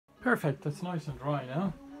Perfect, that's nice and dry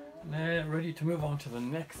now. Now ready to move on to the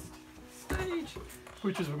next stage,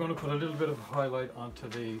 which is we're going to put a little bit of a highlight onto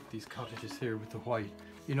these cottages here with the white.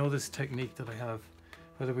 You know this technique that I have,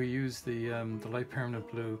 whether we use the light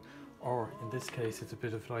permanent blue, or in this case it's a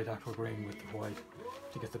bit of light aqua green with the white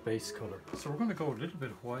to get the base color. So we're going to go a little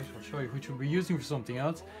bit of white. I'll show you, which we'll be using for something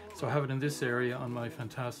else. So I have it in this area on my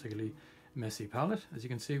fantastically messy palette, as you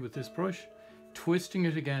can see with this brush, twisting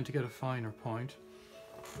it again to get a finer point.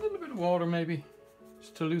 A little bit of water maybe,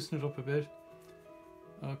 just to loosen it up a bit.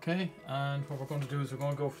 Okay, and what we're going to do is we're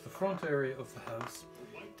going to go for the front area of the house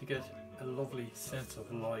to get a lovely sense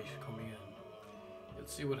of light coming in. You'll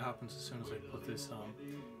see what happens as soon as I put this on.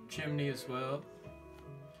 Chimney as well,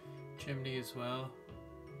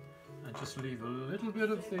 and just leave a little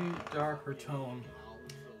bit of the darker tone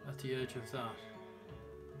at the edge of that,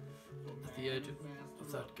 at the edge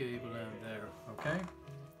of that gable end there. Okay,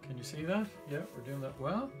 can you see that? Yeah, we're doing that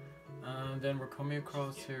well. And then we're coming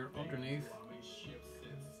across here underneath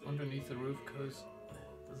the roof, because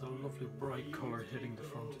there's a lovely bright colour hitting the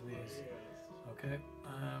front of these. Okay,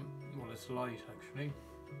 well, it's light actually.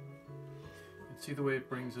 You can see the way it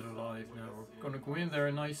brings it alive now. We're going to go in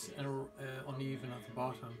there nice and uneven at the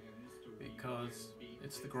bottom, because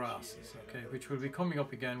it's the grasses, okay, which will be coming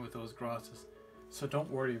up again with those grasses, so don't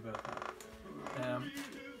worry about that.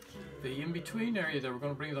 The in-between area there, we're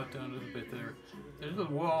going to bring that down a little bit there. The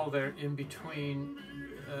little wall there in between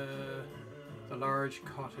the large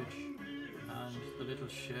cottage and the little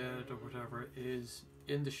shed or whatever is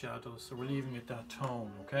in the shadow, so we're leaving it that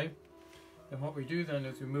tone, okay? And what we do then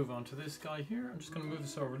is we move on to this guy here. I'm just going to move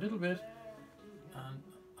this over a little bit, and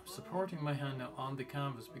I'm supporting my hand now on the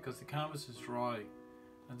canvas because the canvas is dry,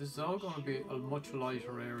 and this is all going to be a much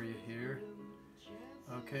lighter area here.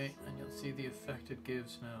 Okay, and you'll see the effect it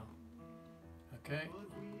gives now. Okay,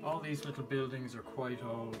 all these little buildings are quite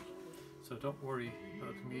old, so don't worry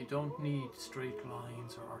about them. You don't need straight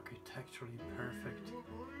lines or architecturally perfect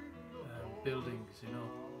buildings, you know.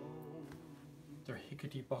 They're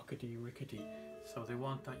hickety-bockety rickety, so they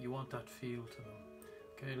want that, you want that feel to them.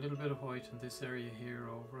 Okay, a little bit of white in this area here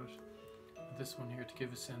over it, and this one here to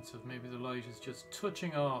give a sense of maybe the light is just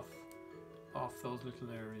touching off those little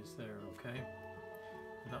areas there, okay?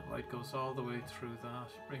 And that light goes all the way through that,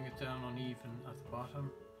 bring it down uneven at the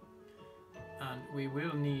bottom. And we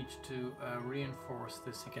will need to reinforce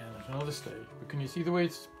this again at another stage. But can you see the way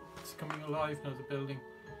it's coming alive now, the building?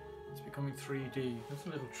 It's becoming 3D. That's a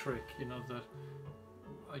little trick, you know, that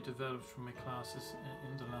I developed from my classes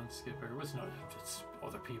in the landscape area. It's not just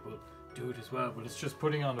other people do it as well, but it's just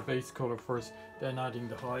putting on the base color first, then adding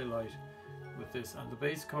the highlight with this. And the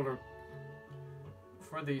base color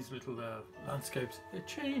for these little landscapes, it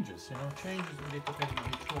changes, you know, changes really depending on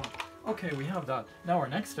each one. Okay, we have that. Now our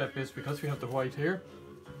next step is, because we have the white here,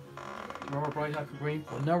 more bright aqua green,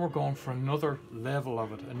 well now we're going for another level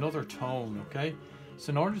of it, another tone, okay? So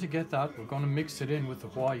in order to get that, we're going to mix it in with the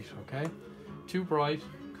white, okay? Too bright,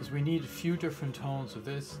 because we need a few different tones of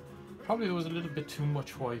this. Probably there was a little bit too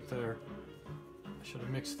much white there. I should have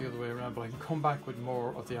mixed the other way around, but I can come back with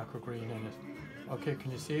more of the aqua green in it. Okay,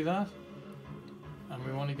 can you see that? And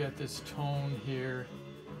we want to get this tone here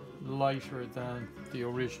lighter than the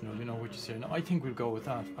original, you know, which is here. Now, I think we'll go with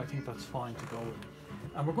that. I think that's fine to go with.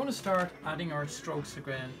 And we're going to start adding our strokes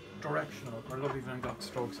again, directional, our lovely Van Gogh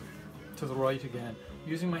strokes, to the right again.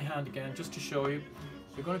 Using my hand again, just to show you,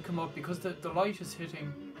 you're going to come up, because the light is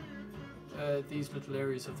hitting these little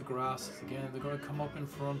areas of the grasses again. They're going to come up in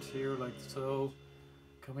front here like so,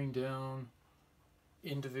 coming down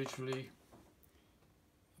individually,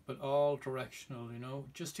 but all directional, you know.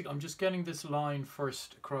 I'm just getting this line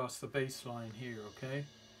first across the baseline here, okay?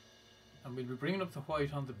 And we'll be bringing up the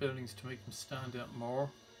white on the buildings to make them stand out more,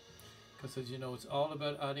 because as you know, it's all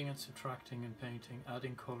about adding and subtracting in painting,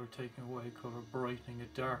 adding colour, taking away colour, brightening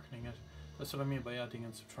it, darkening it. That's what I mean by adding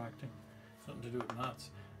and subtracting. It's nothing to do with maths.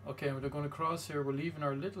 Okay, we're going to cross here. We're leaving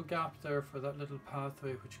our little gap there for that little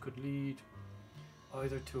pathway, which could lead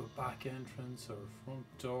either to a back entrance or a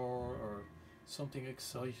front door or something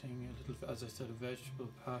exciting, a little, as I said, a vegetable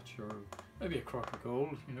patch, or maybe a crock of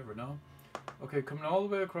gold, you never know. Okay, coming all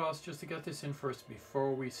the way across just to get this in first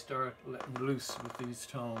before we start letting loose with these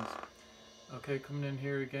tones. Okay, coming in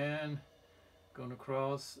here again, going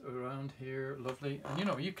across around here, lovely. And you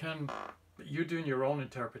know, you're doing your own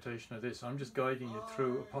interpretation of this. I'm just guiding you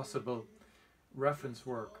through a possible reference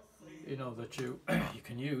work, you know, that you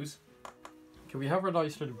can use. Okay, we have our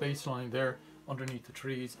nice little baseline there underneath the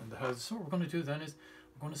trees and the houses. So what we're going to do then is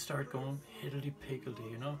we're going to start going hiddly-piggledy,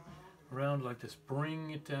 you know, around like this.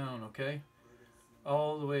 Bring it down, okay?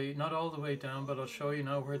 all the way, not all the way down, but I'll show you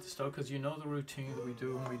now where to start, because you know the routine that we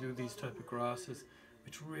do when we do these type of grasses,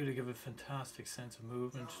 which really give a fantastic sense of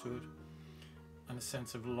movement to it and a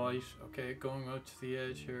sense of light. Okay, going out to the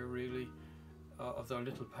edge here really of our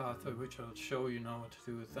little pathway, which I'll show you now what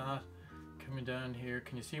to do with that. Coming down here,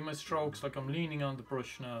 can you see my strokes? Like I'm leaning on the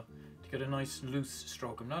brush now to get a nice loose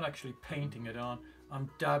stroke. I'm not actually painting it on, I'm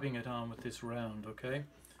dabbing it on with this round, okay,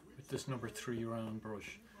 with this number 3 round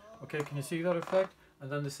brush. Okay, can you see that effect?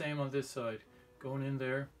 And then the same on this side, going in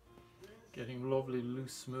there, getting lovely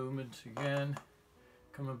loose movement again,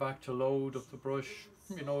 coming back to load up the brush.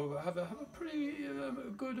 You know, have a pretty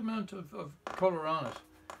good amount of colour on it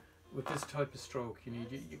with this type of stroke.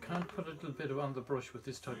 You can't put a little bit on the brush with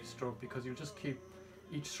this type of stroke, because you'll just keep,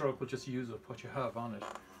 each stroke will just use up what you have on it.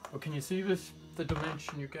 But can you see this, the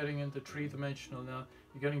dimension you're getting into 3-dimensional now?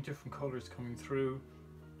 You're getting different colours coming through.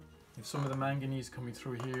 You have some of the manganese coming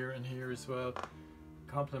through here and here as well,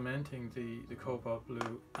 complementing the cobalt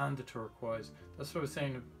blue and the turquoise. That's what I was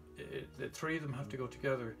saying, the 3 of them have to go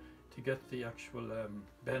together to get the actual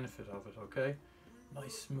benefit of it, okay?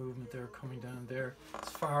 Nice movement there coming down there. As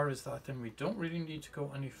far as that, then we don't really need to go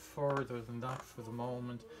any further than that for the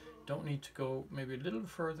moment. Don't need to go maybe a little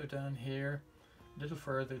further down here, a little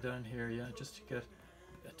further down here, yeah, just to get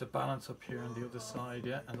the balance up here on the other side,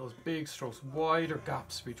 yeah. And those big strokes, wider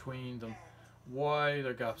gaps between them,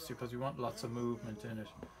 wider gaps, because we want lots of movement in it.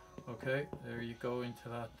 Okay, there you go, into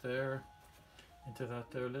that there,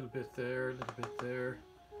 a little bit there, a little bit there,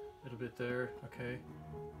 a little bit there, okay.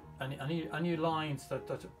 Any lines that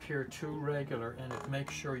appear too regular in it,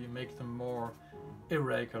 make sure you make them more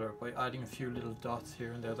irregular by adding a few little dots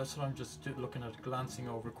here and there. That's what I'm just looking at, glancing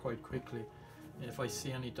over quite quickly. If I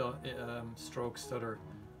see any strokes that are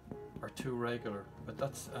too regular, but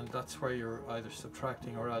that's where you're either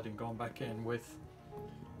subtracting or adding, going back in with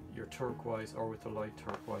your turquoise or with the light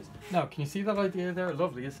turquoise. Now, can you see that idea there?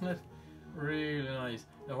 Lovely, isn't it? Really nice.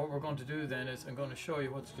 Now what we're going to do then is I'm going to show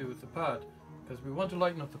you what to do with the pad, because we want to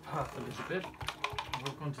lighten up the path a little bit.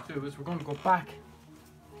 What we're going to do is we're going to go back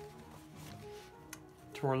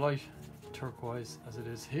to our light turquoise as it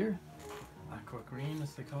is here, aqua green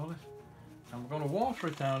as they call it, and we're going to water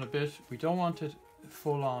it down a bit. We don't want it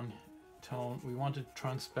full on tone, we want it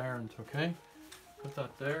transparent, okay? Put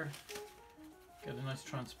that there, get a nice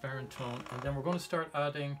transparent tone, and then we're going to start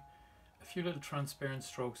adding a few little transparent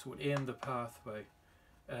strokes within the pathway.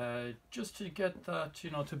 Just to get that,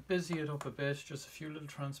 you know, to busy it up a bit, just a few little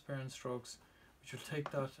transparent strokes, which will take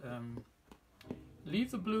that,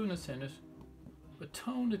 leave the blueness in it, but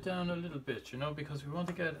tone it down a little bit, you know, because we want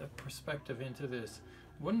to get a perspective into this.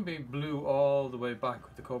 It wouldn't be blue all the way back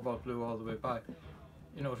with the cobalt blue all the way back,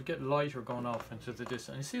 you know, to get lighter going off into the distance.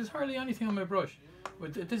 And you see, there's hardly anything on my brush.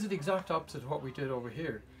 This is the exact opposite of what we did over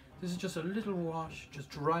here. This is just a little wash, just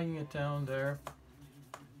drying it down there.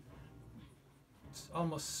 It's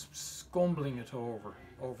almost scumbling it over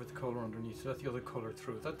the colour underneath, so let the other colour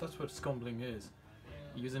through. That's what scumbling is.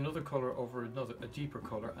 You use another colour over a deeper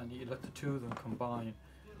colour, and you let the two of them combine.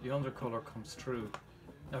 The undercolour comes through.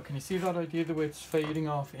 Now can you see that idea, the way it's fading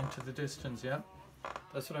off into the distance, yeah?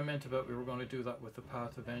 That's what I meant about we were going to do that with the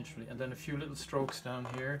path eventually. And then a few little strokes down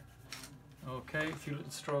here. Okay, a few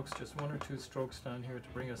little strokes, just 1 or 2 strokes down here to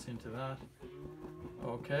bring us into that.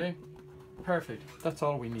 Okay, perfect. That's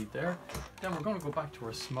all we need there. Then we're going to go back to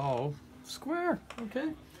our small square,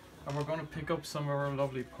 okay? And we're going to pick up some of our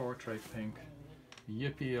lovely portrait pink.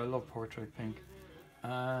 Yippee, I love portrait pink.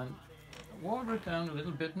 And water it down a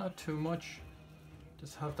little bit, not too much.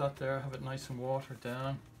 Just have that there, have it nice and watered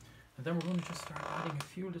down. And then we're going to just start adding a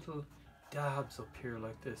few little dabs up here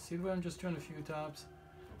like this. See the way I'm just doing a few dabs?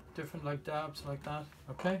 Different like dabs like that,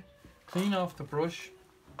 okay? Clean off the brush,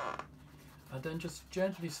 and then just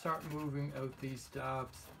gently start moving out these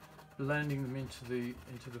dabs, blending them into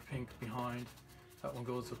the pink behind. That one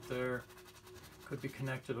goes up there, could be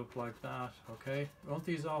connected up like that, okay? We want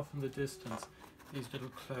these off in the distance, these little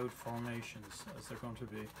cloud formations as they're going to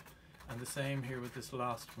be. And the same here with this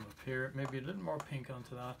last one up here, maybe a little more pink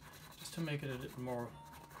onto that, just to make it a little more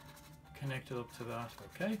connected up to that,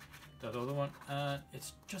 okay? That other one, and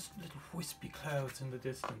it's just little wispy clouds in the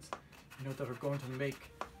distance, you know, that are going to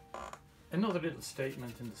make another little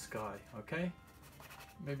statement in the sky, okay?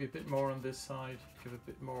 Maybe a bit more on this side, give a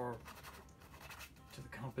bit more to the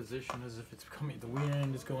composition, as if it's coming, the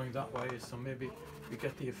wind is going that way, so maybe we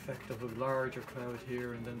get the effect of a larger cloud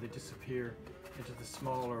here, and then they disappear into the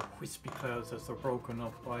smaller wispy clouds as they're broken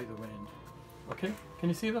up by the wind. Okay, can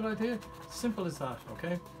you see that idea? Simple as that,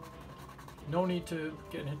 okay? No need to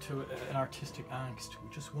get into an artistic angst. We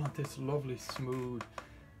just want this lovely, smooth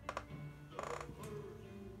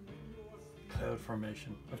cloud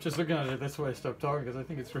formation. I'm just looking at it, that's why I stopped talking, because I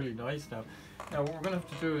think it's really nice now. Now what we're going to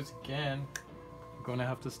have to do is, again, we're going to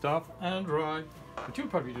have to stop and dry, but you'll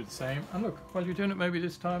probably do the same. And look, while you're doing it maybe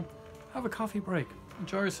this time, have a coffee break.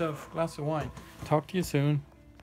 Enjoy yourself, glass of wine. Talk to you soon.